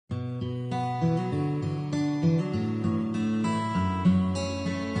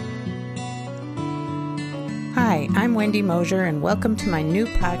Hi, I'm Wendy Mosier, and welcome to my new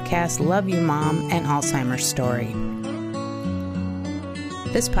podcast, Love You Mom, an Alzheimer's Story.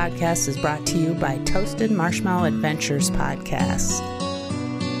 This podcast is brought to you by Toasted Marshmallow Adventures Podcast.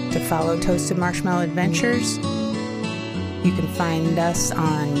 To follow Toasted Marshmallow Adventures, you can find us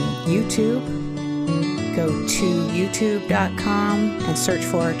on YouTube. Go to youtube.com and search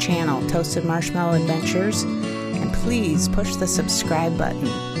for our channel, Toasted Marshmallow Adventures, and please push the subscribe button.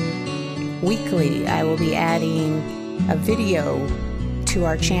 Weekly, I will be adding a video to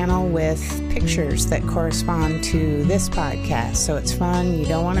our channel with pictures that correspond to this podcast. So it's fun. You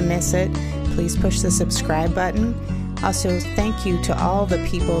don't want to miss it. Please push the subscribe button. Also, thank you to all the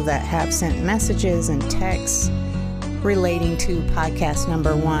people that have sent messages and texts relating to podcast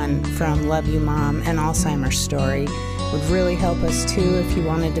number 1 from Love You Mom, an Alzheimer's Story. It would really help us too if you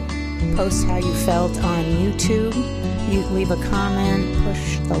wanted to post how you felt on YouTube. You leave a comment,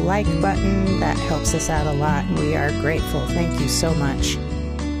 push the like button. That helps us out a lot, and we are grateful. Thank you so much.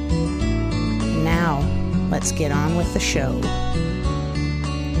 Now, let's get on with the show.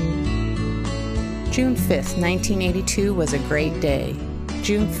 June 5th, 1982 was a great day.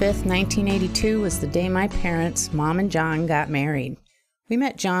 June 5th, 1982 was the day my parents, Mom and John, got married. We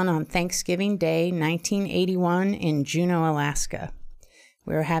met John on Thanksgiving Day, 1981 in Juneau, Alaska.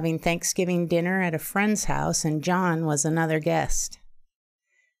 We were having Thanksgiving dinner at a friend's house, and John was another guest.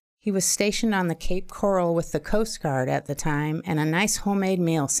 He was stationed on the Cape Coral with the Coast Guard at the time, and a nice homemade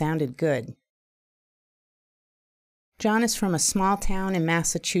meal sounded good. John is from a small town in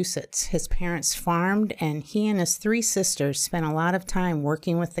Massachusetts. His parents farmed, and he and his 3 sisters spent a lot of time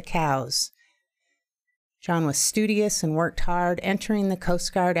working with the cows. John was studious and worked hard, entering the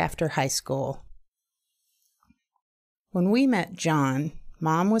Coast Guard after high school. When we met John,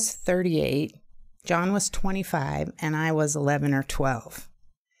 Mom was 38, John was 25, and I was 11 or 12.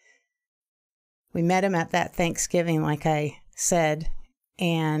 We met him at that Thanksgiving, like I said,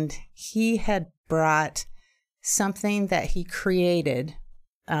 and he had brought something that he created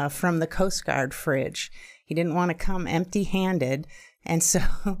from the Coast Guard fridge. He didn't want to come empty-handed, and so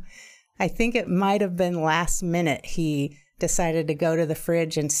I think it might have been last minute he decided to go to the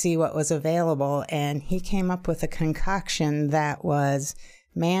fridge and see what was available, and he came up with a concoction that was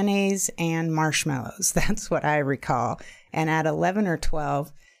mayonnaise and marshmallows. That's what I recall. And at 11 or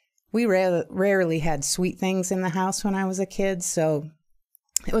 12, we rarely had sweet things in the house when I was a kid, so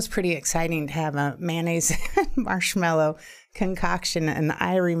it was pretty exciting to have a mayonnaise and marshmallow concoction, and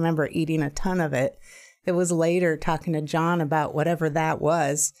I remember eating a ton of it. It was later, talking to John about whatever that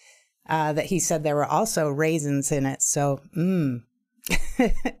was, that he said there were also raisins in it. So,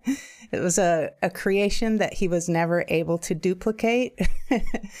 it was a creation that he was never able to duplicate,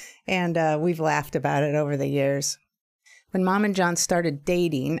 and we've laughed about it over the years. When Mom and John started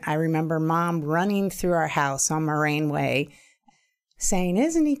dating, I remember Mom running through our house on Moraine Way, saying,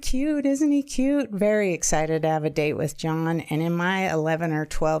 "Isn't he cute? Isn't he cute?" Very excited to have a date with John. And in my 11 or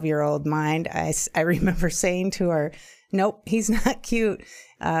 12-year-old mind, I remember saying to her, "Nope, he's not cute."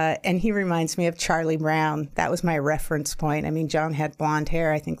 And he reminds me of Charlie Brown. That was my reference point. I mean, John had blonde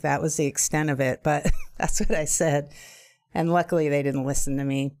hair. I think that was the extent of it, but that's what I said. And luckily, they didn't listen to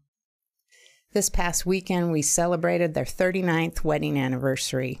me. This past weekend, we celebrated their 39th wedding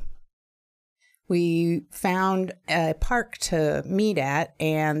anniversary. We found a park to meet at,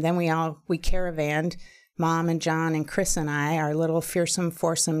 and then we caravanned, Mom and John and Chris and I, our little fearsome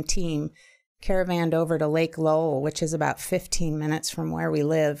foursome team, caravanned over to Lake Lowell, which is about 15 minutes from where we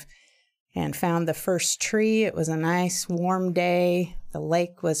live, and found the first tree. It was a nice warm day. The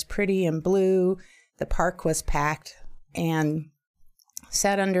lake was pretty and blue. The park was packed, and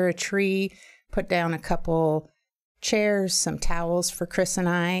sat under a tree, put down a couple chairs, some towels for Chris and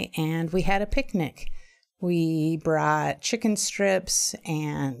I, and we had a picnic. We brought chicken strips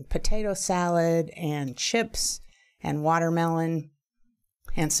and potato salad and chips and watermelon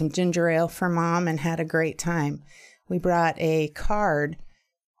and some ginger ale for Mom, and had a great time. We brought a card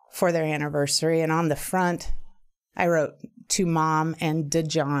for their anniversary, and on the front, I wrote to Mom and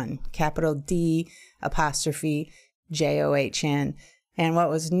DeJohn, capital D apostrophe John. And what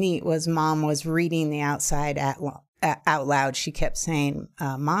was neat was Mom was reading the outside out loud. She kept saying,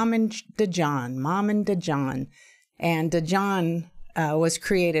 "Mom and DeJohn, Mom and DeJohn." And DeJohn was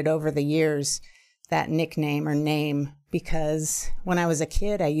created over the years, that nickname or name, because when I was a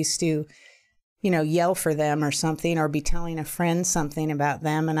kid, I used to, yell for them or something, or be telling a friend something about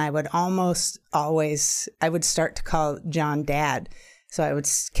them, and I would almost always, I would start to call John Dad. So I would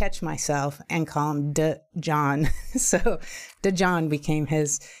catch myself and call him DeJohn. So DeJohn became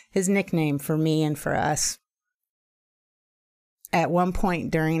his nickname for me and for us. At one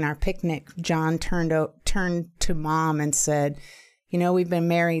point during our picnic, John turned turned to Mom and said, you know, we've been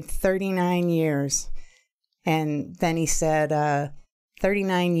married 39 years. And then he said,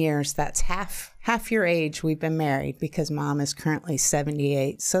 39 years, that's half your age we've been married, because Mom is currently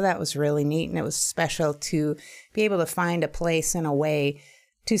 78. So that was really neat, and it was special to be able to find a place and a way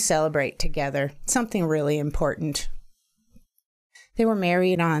to celebrate together, something really important. They were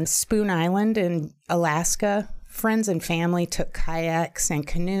married on Spoon Island in Alaska. Friends and family took kayaks and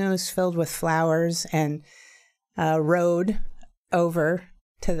canoes filled with flowers and rowed over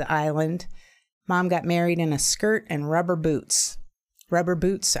to the island. Mom got married in a skirt and rubber boots. Rubber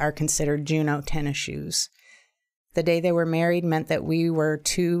boots are considered Juneau tennis shoes. The day they were married meant that we were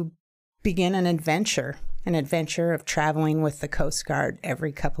to begin an adventure of traveling with the Coast Guard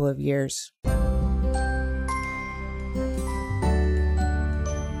every couple of years.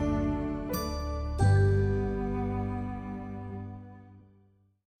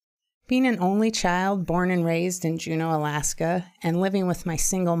 Being an only child born and raised in Juneau, Alaska, and living with my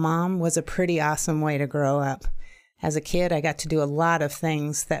single mom was a pretty awesome way to grow up. As a kid, I got to do a lot of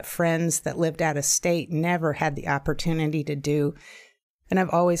things that friends that lived out of state never had the opportunity to do, and I've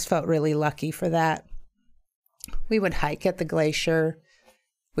always felt really lucky for that. We would hike at the glacier,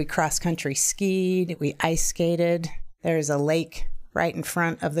 we cross-country skied, we ice skated. There's a lake right in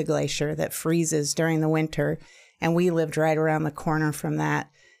front of the glacier that freezes during the winter, and we lived right around the corner from that.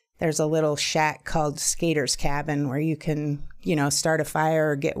 There's a little shack called Skater's Cabin where you can, start a fire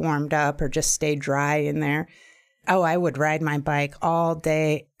or get warmed up or just stay dry in there. Oh, I would ride my bike all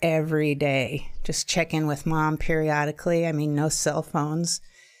day, every day. Just check in with Mom periodically. I mean, no cell phones.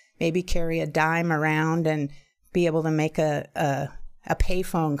 Maybe carry a dime around and be able to make a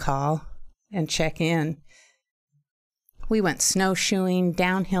payphone call and check in. We went snowshoeing,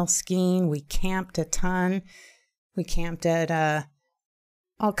 downhill skiing. We camped a ton. We camped at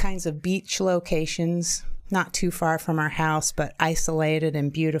all kinds of beach locations, not too far from our house, but isolated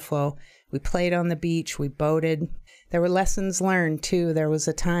and beautiful. We played on the beach, we boated. There were lessons learned, too. There was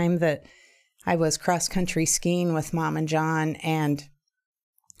a time that I was cross-country skiing with Mom and John, and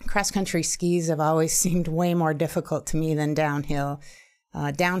cross-country skis have always seemed way more difficult to me than downhill.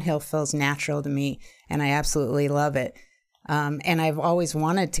 Downhill feels natural to me, and I absolutely love it. And I've always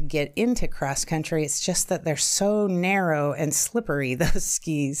wanted to get into cross-country. It's just that they're so narrow and slippery, those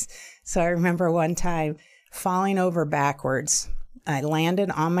skis. So I remember one time falling over backwards. I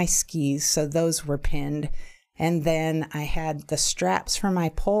landed on my skis, so those were pinned. And then I had the straps for my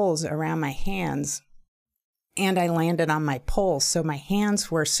poles around my hands. And I landed on my poles, so my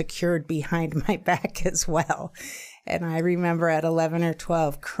hands were secured behind my back as well. And I remember at 11 or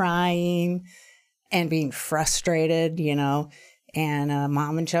 12 crying and being frustrated, and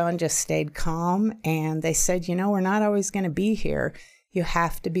Mom and John just stayed calm, and they said, we're not always going to be here. You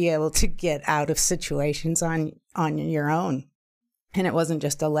have to be able to get out of situations on your own. And it wasn't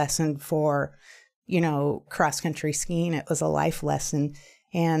just a lesson for, cross-country skiing. It was a life lesson.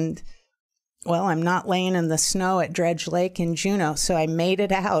 And, well, I'm not laying in the snow at Dredge Lake in Juneau, so I made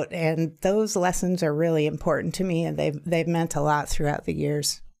it out. And those lessons are really important to me, and they've meant a lot throughout the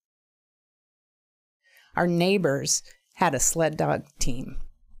years. Our neighbors had a sled dog team.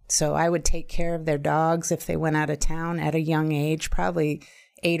 So I would take care of their dogs if they went out of town at a young age, probably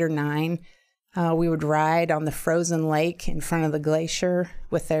 8 or 9. We would ride on the frozen lake in front of the glacier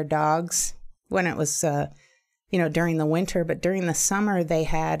with their dogs when it was, during the winter. But during the summer, they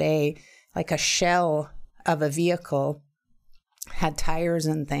had a shell of a vehicle, had tires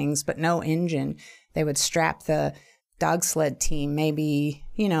and things, but no engine. They would strap the dog sled team, maybe,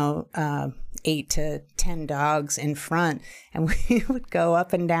 8 to 10 dogs in front, and we would go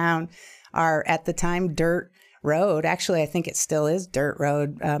up and down our, at the time, dirt road. Actually, I think it still is dirt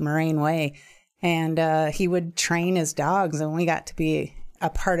road, Moraine Way. And he would train his dogs, and we got to be a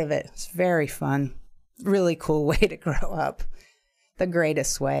part of it. It's very fun. Really cool way to grow up. The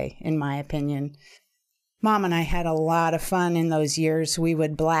greatest way, in my opinion. Mom and I had a lot of fun in those years. We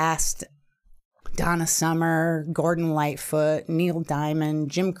would blast Donna Summer, Gordon Lightfoot, Neil Diamond,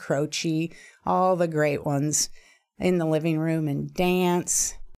 Jim Croce, all the great ones in the living room and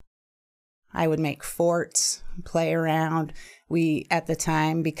dance. I would make forts, play around. We, at the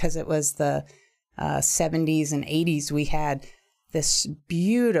time, because it was the 70s and 80s, we had this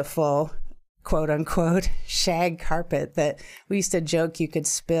beautiful, quote unquote, shag carpet that we used to joke you could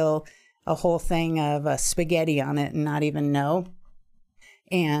spill a whole thing of spaghetti on it and not even know.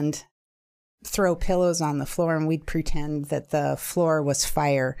 And throw pillows on the floor, and we'd pretend that the floor was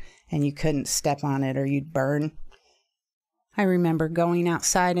fire and you couldn't step on it or you'd burn. I remember going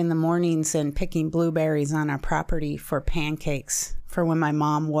outside in the mornings and picking blueberries on our property for pancakes for when my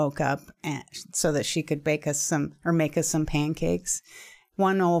mom woke up, so that she could bake us some or make us some pancakes.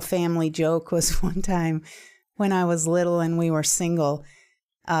 One old family joke was one time when I was little and we were single,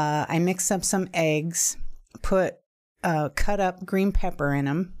 I mixed up some eggs, put cut up green pepper in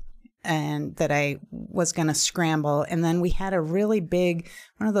them, and that I was going to scramble. And then we had a really big,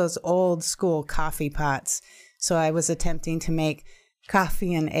 one of those old school coffee pots. So I was attempting to make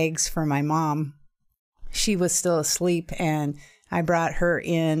coffee and eggs for my mom. She was still asleep, and I brought her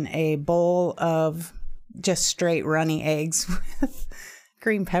in a bowl of just straight runny eggs with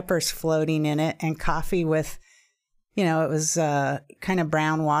green peppers floating in it and coffee with, it was kind of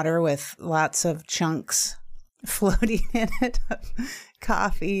brown water with lots of chunks floating in it of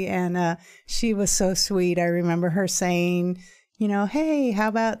coffee. And she was so sweet. I remember her saying, hey, how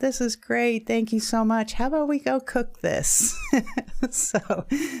about this is great. Thank you so much. How about we go cook this? So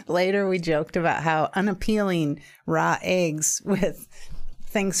later we joked about how unappealing raw eggs with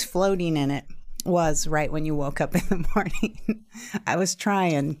things floating in it was right when you woke up in the morning. I was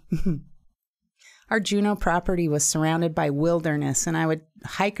trying. Our Juneau property was surrounded by wilderness, and I would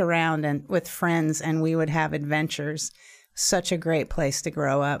hike around and with friends, and we would have adventures. Such a great place to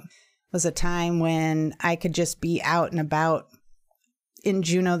grow up. It was a time when I could just be out and about. In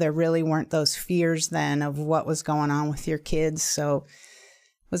Juneau, there really weren't those fears then of what was going on with your kids, so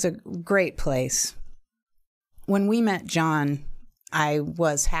it was a great place. When we met John, I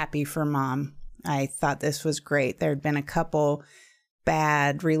was happy for Mom. I thought this was great. There had been a couple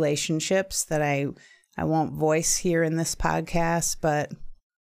bad relationships that I won't voice here in this podcast, but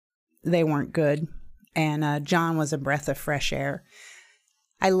they weren't good. And John was a breath of fresh air.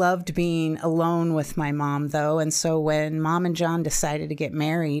 I loved being alone with my mom, though, and so when Mom and John decided to get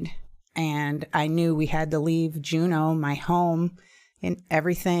married, and I knew we had to leave Juneau, my home, and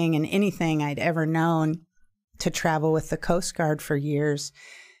everything and anything I'd ever known, to travel with the Coast Guard for years,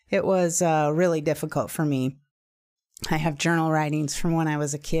 it was really difficult for me. I have journal writings from when I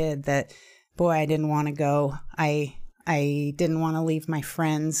was a kid that, boy, I didn't want to go. I didn't want to leave my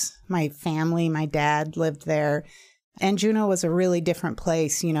friends, my family. My dad lived there. And Juneau was a really different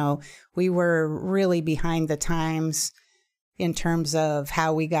place. We were really behind the times in terms of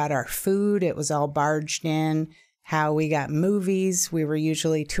how we got our food. It was all barged in. How we got movies. We were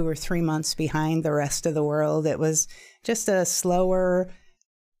usually 2 or 3 months behind the rest of the world. It was just a slower,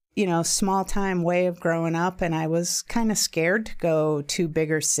 small time way of growing up. And I was kind of scared to go to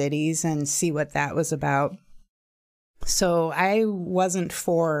bigger cities and see what that was about. So I wasn't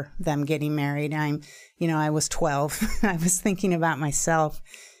for them getting married. I was 12. I was thinking about myself.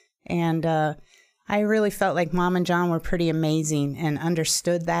 And I really felt like Mom and John were pretty amazing and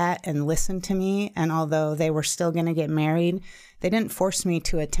understood that and listened to me. And although they were still going to get married, they didn't force me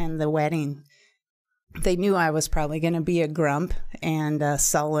to attend the wedding. They knew I was probably going to be a grump and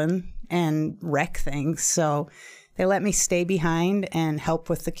sullen and wreck things. So they let me stay behind and help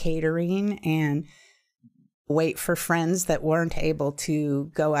with the catering and wait for friends that weren't able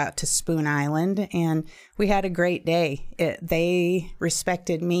to go out to Spoon Island. And we had a great day. They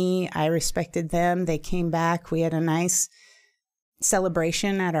respected me. I respected them. They came back. We had a nice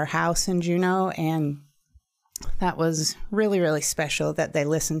celebration at our house in Juneau. And that was really, really special that they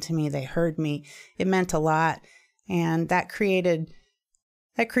listened to me. They heard me. It meant a lot. And that created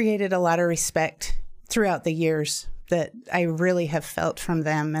a lot of respect throughout the years that I really have felt from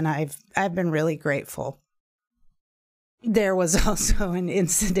them. And I've been really grateful. There was also an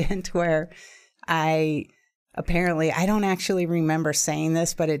incident where I don't actually remember saying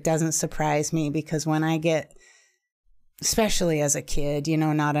this, but it doesn't surprise me because when I get, especially as a kid,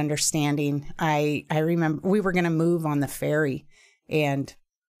 not understanding, I remember we were going to move on the ferry. And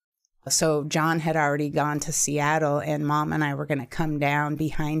so John had already gone to Seattle and Mom and I were going to come down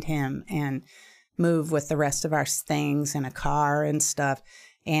behind him and move with the rest of our things in a car and stuff.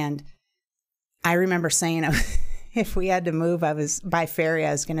 And I remember saying, if we had to move, by ferry,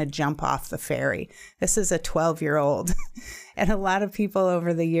 I was going to jump off the ferry. This is a 12-year-old. And a lot of people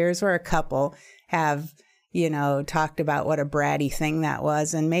over the years, or a couple, have, talked about what a bratty thing that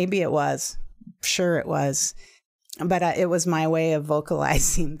was. And maybe it was. Sure it was. But it was my way of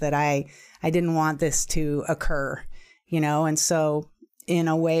vocalizing that I didn't want this to occur, And so in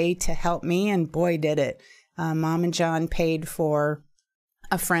a way to help me, and boy, did it. Mom and John paid for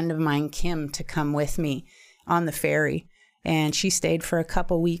a friend of mine, Kim, to come with me on the ferry. And she stayed for a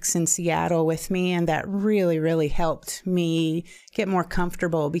couple weeks in Seattle with me. And that really, really helped me get more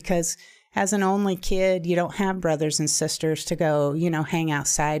comfortable because as an only kid, you don't have brothers and sisters to go, hang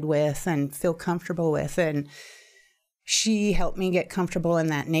outside with and feel comfortable with. And She helped me get comfortable in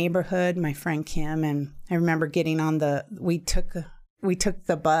that neighborhood, my friend Kim, and I remember getting on we took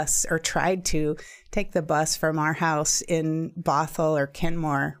the bus, or tried to take the bus from our house in Bothell or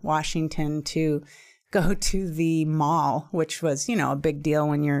Kenmore, Washington, to go to the mall, which was, a big deal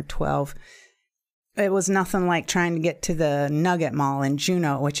when you're 12. It was nothing like trying to get to the Nugget Mall in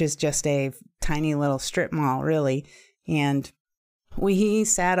Juneau, which is just a tiny little strip mall, really. And we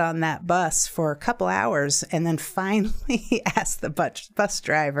sat on that bus for a couple hours and then finally asked the bus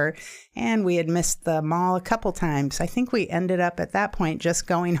driver, and we had missed the mall a couple times. I think we ended up at that point just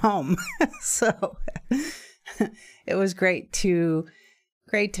going home. So it was great to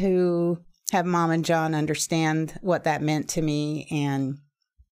have Mom and John understand what that meant to me and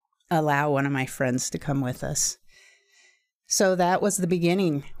allow one of my friends to come with us. So that was the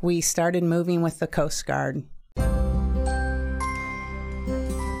beginning. We started moving with the Coast Guard.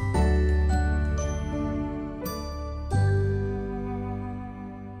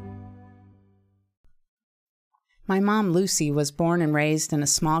 My mom, Lucy, was born and raised in a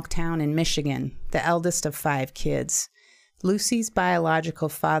small town in Michigan, the eldest of 5 kids. Lucy's biological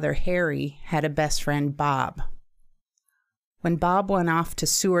father, Harry, had a best friend, Bob. When Bob went off to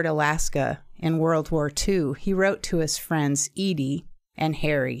Seward, Alaska in World War II, he wrote to his friends Edie and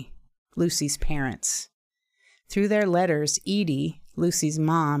Harry, Lucy's parents. Through their letters, Edie, Lucy's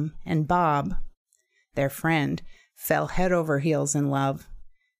mom, and Bob, their friend, fell head over heels in love.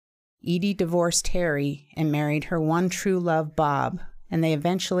 Edie divorced Harry and married her one true love, Bob, and they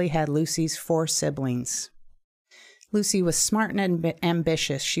eventually had Lucy's 4 siblings. Lucy was smart and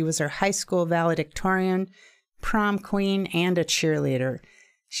ambitious. She was her high school valedictorian, prom queen, and a cheerleader.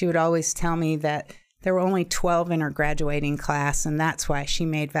 She would always tell me that there were only 12 in her graduating class, and that's why she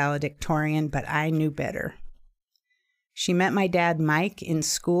made valedictorian, but I knew better. She met my dad, Mike, in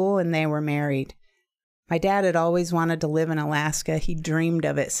school, and they were married. My dad had always wanted to live in Alaska. He dreamed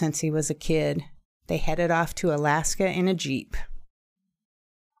of it since he was a kid. They headed off to Alaska in a Jeep.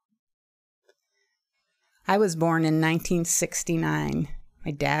 I was born in 1969.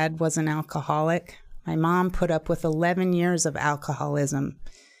 My dad was an alcoholic. My mom put up with 11 years of alcoholism.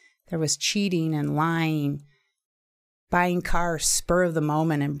 There was cheating and lying, buying cars spur of the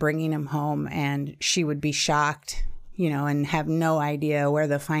moment and bringing them home, and she would be shocked, and have no idea where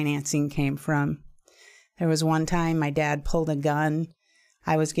the financing came from. There was one time my dad pulled a gun.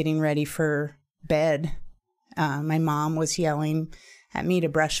 I was getting ready for bed. My mom was yelling at me to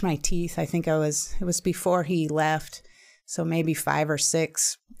brush my teeth. I think it was before he left, so maybe 5 or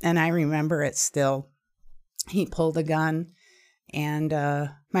 6, and I remember it still. He pulled a gun, and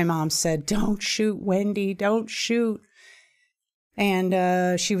my mom said, "Don't shoot, Wendy, don't shoot."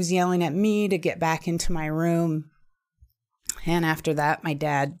 And she was yelling at me to get back into my room. And after that, my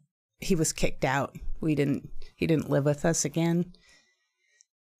dad, he was kicked out. He didn't live with us again.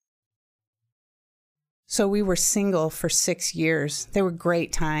 So we were single for 6 years. They were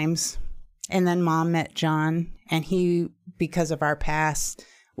great times. And then Mom met John, and he, because of our past,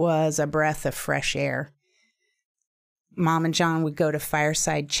 was a breath of fresh air. Mom and John would go to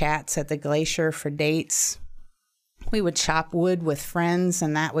fireside chats at the glacier for dates. We would chop wood with friends,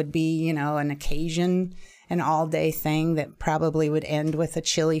 and that would be, an occasion, an all-day thing that probably would end with a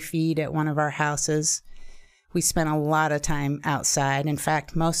chili feed at one of our houses. We spent a lot of time outside. In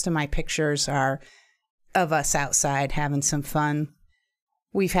fact, most of my pictures are of us outside having some fun.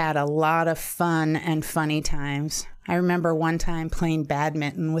 We've had a lot of fun and funny times. I remember one time playing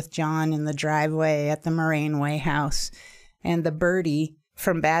badminton with John in the driveway at the Moraine Way house, and the birdie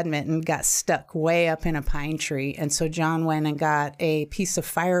from badminton got stuck way up in a pine tree, and so John went and got a piece of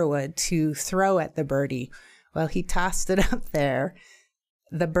firewood to throw at the birdie. Well, he tossed it up there.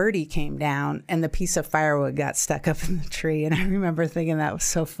 The birdie came down, and the piece of firewood got stuck up in the tree, and I remember thinking that was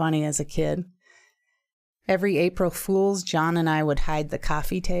so funny as a kid. Every April Fool's, John and I would hide the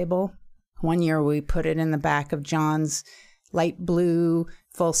coffee table. One year we put it in the back of John's light blue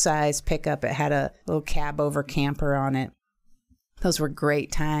full-size pickup. It had a little cab-over camper on it. Those were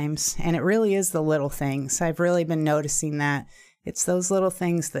great times, and it really is the little things. I've really been noticing that. It's those little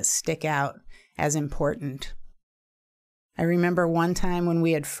things that stick out as important. I remember one time when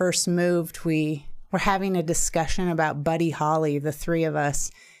we had first moved, we were having a discussion about Buddy Holly, the 3 of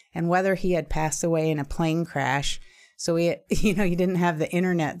us, and whether he had passed away in a plane crash. So you didn't have the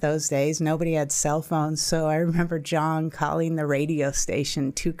internet those days. Nobody had cell phones. So I remember John calling the radio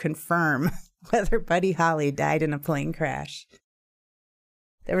station to confirm whether Buddy Holly died in a plane crash.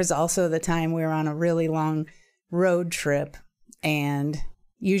 There was also the time we were on a really long road trip, and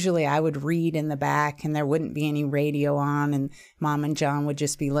usually I would read in the back and there wouldn't be any radio on, and Mom and John would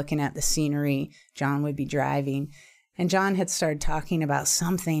just be looking at the scenery. John would be driving. And John had started talking about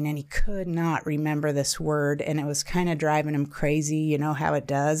something and he could not remember this word, and it was kind of driving him crazy. You know how it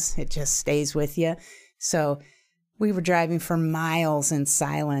does? It just stays with you. So we were driving for miles in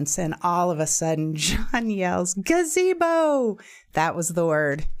silence, and all of a sudden John yells, "Gazebo!" That was the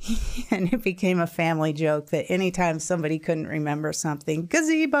word. And it became a family joke that anytime somebody couldn't remember something,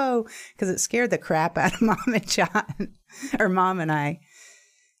 "Gazebo!" because it scared the crap out of Mom and John, or Mom and I.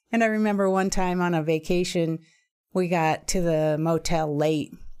 And I remember one time on a vacation, we got to the motel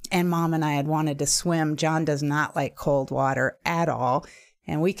late, and Mom and I had wanted to swim. John does not like cold water at all,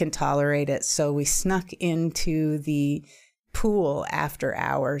 and we can tolerate it. So we snuck into the pool after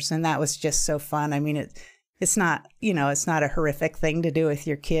hours, and that was just so fun. I mean, it's not, it's not a horrific thing to do with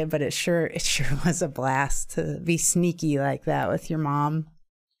your kid, but it sure was a blast to be sneaky like that with your mom.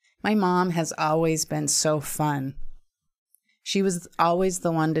 My mom has always been so fun. She was always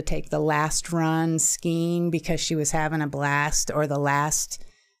the one to take the last run skiing because she was having a blast, or the last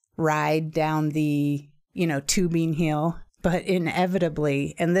ride down the, tubing hill. But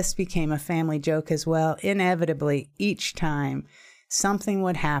inevitably, and this became a family joke as well, inevitably, each time something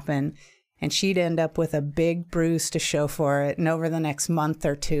would happen and she'd end up with a big bruise to show for it. And over the next month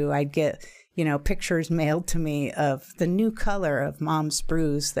or two, I'd get, pictures mailed to me of the new color of Mom's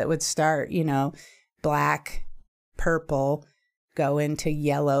bruise that would start, black, purple, go into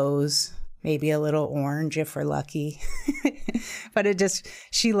yellows, maybe a little orange if we're lucky. But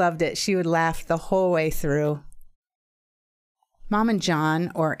she loved it. She would laugh the whole way through. Mom and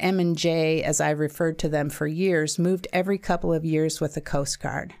John, or M and J as I've referred to them for years, moved every couple of years with the Coast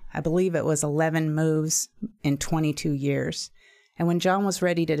Guard. I believe it was 11 moves in 22 years. And when John was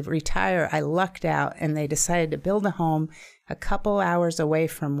ready to retire, I lucked out and they decided to build a home a couple hours away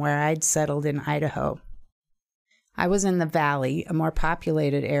from where I'd settled in Idaho. I was in the valley, a more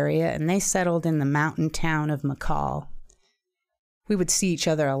populated area, and they settled in the mountain town of McCall. We would see each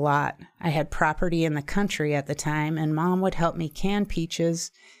other a lot. I had property in the country at the time, and Mom would help me can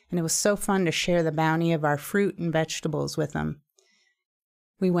peaches, and it was so fun to share the bounty of our fruit and vegetables with them.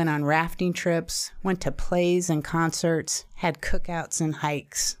 We went on rafting trips, went to plays and concerts, had cookouts and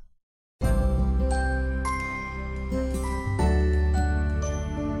hikes.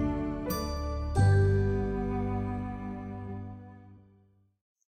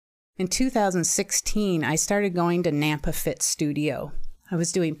 In 2016, I started going to Nampa Fit Studio. I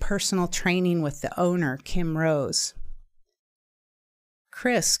was doing personal training with the owner, Kim Rose.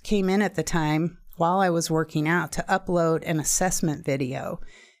 Chris came in at the time while I was working out to upload an assessment video.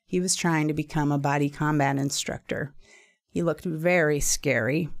 He was trying to become a body combat instructor. He looked very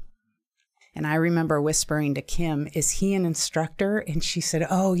scary. And I remember whispering to Kim, "Is he an instructor?" And she said,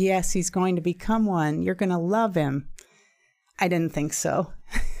 "Oh, yes, he's going to become one. You're going to love him." I didn't think so.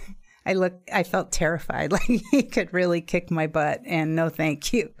 I felt terrified, like he could really kick my butt, and no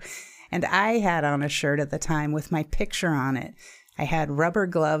thank you. And I had on a shirt at the time with my picture on it. I had rubber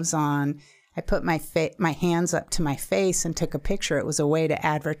gloves on. I put my hands up to my face and took a picture. It was a way to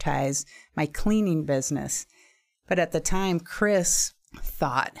advertise my cleaning business. But at the time, Chris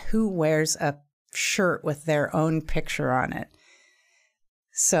thought, who wears a shirt with their own picture on it?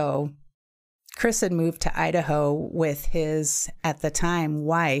 So Chris had moved to Idaho with his, at the time,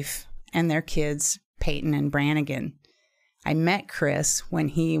 wife and their kids, Peyton and Brannigan. I met Chris when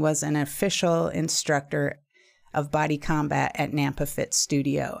he was an official instructor of body combat at Nampa Fit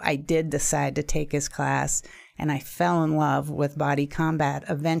Studio. I did decide to take his class, and I fell in love with body combat,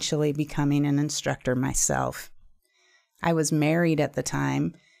 eventually becoming an instructor myself. I was married at the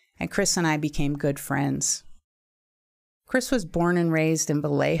time, and Chris and I became good friends. Chris was born and raised in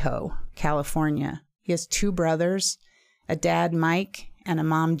Vallejo, California. He has 2 brothers, a dad, Mike, and a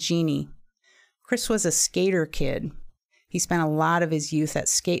mom, Jeannie. Chris was a skater kid. He spent a lot of his youth at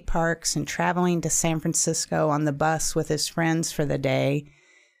skate parks and traveling to San Francisco on the bus with his friends for the day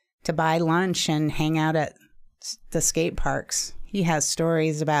to buy lunch and hang out at the skate parks. He has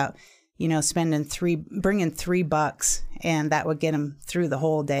stories about, bringing $3, and that would get him through the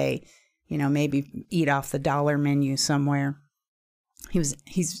whole day. Maybe eat off the dollar menu somewhere.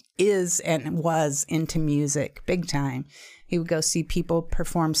 He is and was into music, big time. He would go see people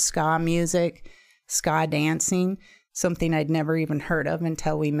perform ska music, ska dancing, something I'd never even heard of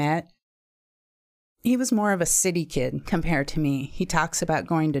until we met. He was more of a city kid compared to me. He talks about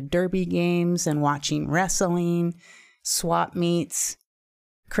going to derby games and watching wrestling, swap meets.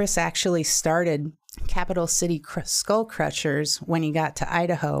 Chris actually started Capital City Skull Crushers when he got to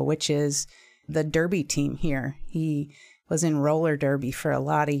Idaho, which is the derby team here. He was in roller derby for a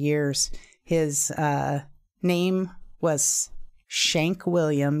lot of years. His name was Shank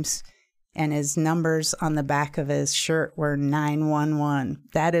Williams, and his numbers on the back of his shirt were 911.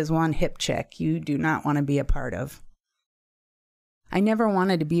 That is one hip check you do not want to be a part of. I never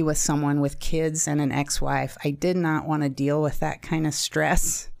wanted to be with someone with kids and an ex-wife. I did not want to deal with that kind of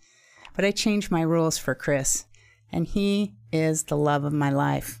stress. But I changed my rules for Chris, and he is the love of my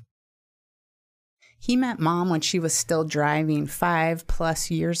life. He met Mom when she was still driving 5+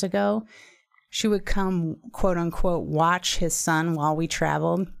 years ago. She would come, quote unquote, watch his son while we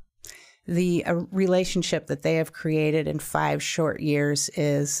traveled. The relationship that they have created in 5 short years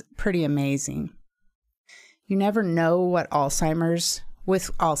is pretty amazing. You never know with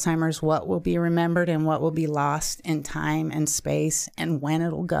Alzheimer's, what will be remembered and what will be lost in time and space and when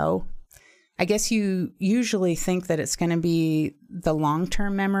it'll go. I guess you usually think that it's going to be the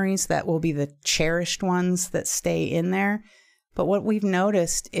long-term memories that will be the cherished ones that stay in there. But what we've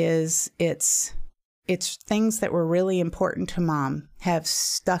noticed is it's things that were really important to Mom have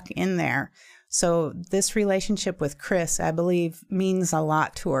stuck in there. So this relationship with Chris, I believe, means a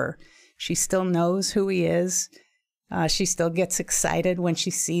lot to her. She still knows who he is. She still gets excited when she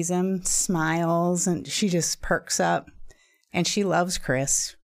sees him, smiles, and she just perks up. And she loves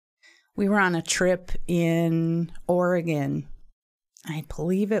Chris. We were on a trip in Oregon. I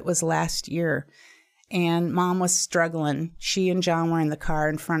believe it was last year. And Mom was struggling. She and John were in the car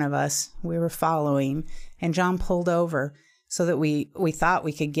in front of us. We were following. And John pulled over so that we thought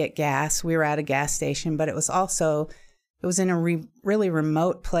we could get gas. We were at a gas station, but it was in a really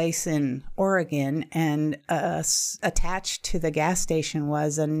remote place in Oregon, and attached to the gas station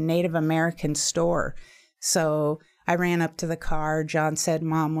was a Native American store. So I ran up to the car. John said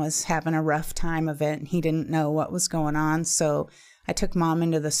Mom was having a rough time of it, and he didn't know what was going on. So I took Mom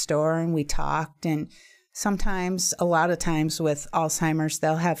into the store, and we talked. And sometimes, a lot of times with Alzheimer's,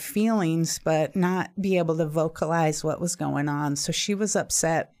 they'll have feelings, but not be able to vocalize what was going on. So she was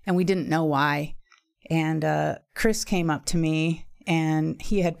upset, and we didn't know why. And Chris came up to me, and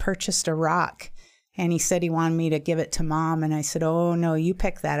he had purchased a rock, and he said he wanted me to give it to Mom. And I said, oh, no, you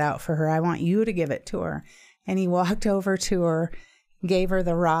pick that out for her. I want you to give it to her. And he walked over to her, gave her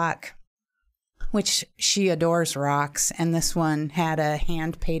the rock, which she adores rocks. And this one had a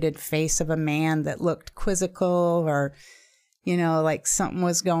hand-painted face of a man that looked quizzical, or, you know, like something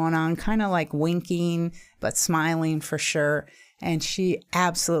was going on, kind of like winking, but smiling for sure. And she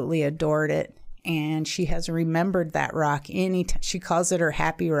absolutely adored it. And she has remembered that rock. She calls it her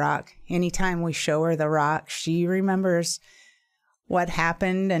happy rock. Anytime we show her the rock, she remembers what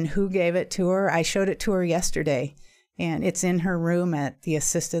happened and who gave it to her. I showed it to her yesterday, and it's in her room at the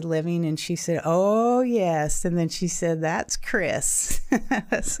assisted living. And she said, oh, yes. And then she said, that's Chris.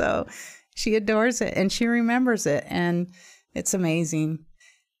 So she adores it, and she remembers it. And it's amazing.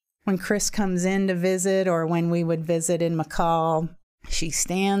 When Chris comes in to visit, or when we would visit in McCall, she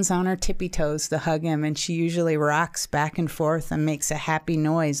stands on her tippy toes to hug him, and she usually rocks back and forth and makes a happy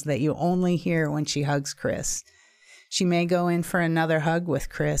noise that you only hear when she hugs Chris. She may go in for another hug with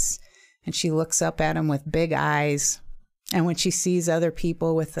Chris, and she looks up at him with big eyes. And when she sees other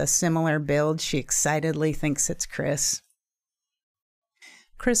people with a similar build, she excitedly thinks it's Chris.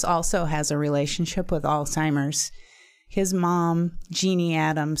 Chris also has a relationship with Alzheimer's. His mom, Jeannie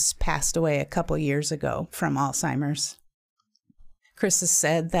Adams, passed away a couple years ago from Alzheimer's. Chris has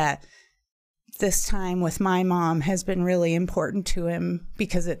said that this time with my mom has been really important to him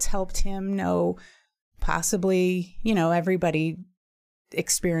because it's helped him know, possibly, you know, everybody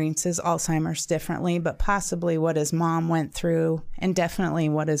experiences Alzheimer's differently, but possibly what his mom went through, and definitely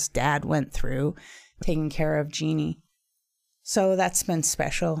what his dad went through taking care of Jeannie. So that's been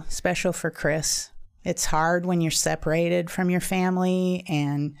special for Chris. It's hard when you're separated from your family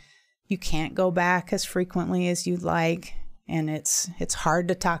and you can't go back as frequently as you'd like. And it's hard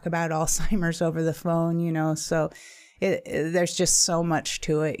to talk about Alzheimer's over the phone, you know, so there's just so much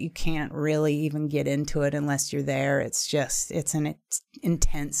to it. You can't really even get into it unless you're there. It's an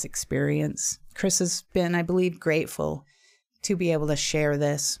intense experience. Chris has been, I believe, grateful to be able to share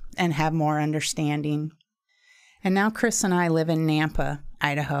this and have more understanding. And now Chris and I live in Nampa,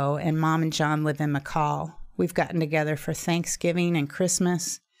 Idaho, and Mom and John live in McCall. We've gotten together for Thanksgiving and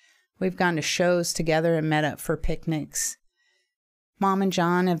Christmas. We've gone to shows together and met up for picnics. Mom and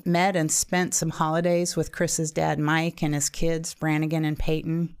John have met and spent some holidays with Chris's dad, Mike, and his kids, Brannigan and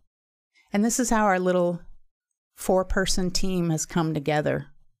Peyton. And this is how our little 4-person team has come together.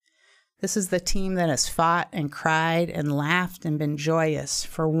 This is the team that has fought and cried and laughed and been joyous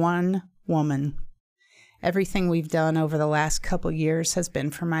for one woman. Everything we've done over the last couple years has been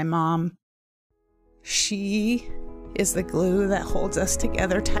for my mom. She is the glue that holds us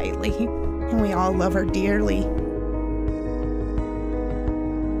together tightly, and we all love her dearly.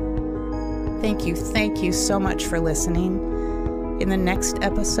 Thank you so much for listening. In the next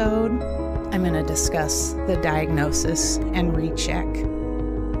episode, I'm going to discuss the diagnosis and recheck.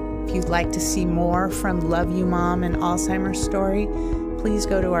 If you'd like to see more from Love You Mom and Alzheimer's Story, please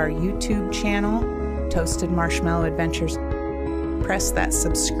go to our YouTube channel, Toasted Marshmallow Adventures. Press that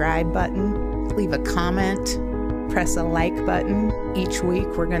subscribe button, leave a comment, press a like button. Each week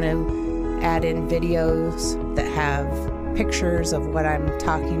we're going to add in videos that have pictures of what I'm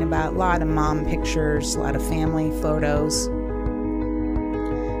talking about. A lot of mom pictures, a lot of family photos.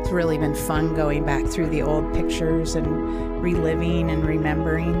 It's really been fun going back through the old pictures and reliving and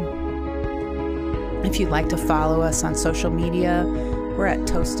remembering. If you'd like to follow us on social media, we're at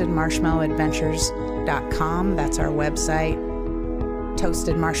toastedmarshmallowadventures.com. That's our website.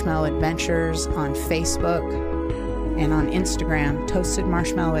 Toasted Marshmallow Adventures on Facebook, and on Instagram, Toasted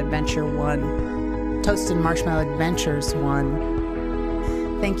Marshmallow Adventure 1. Toasted Marshmallow Adventures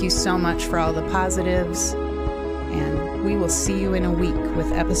 1. Thank you so much for all the positives, and we will see you in a week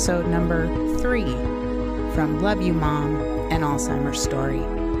with episode number 3 from Love You Mom and Alzheimer's Story.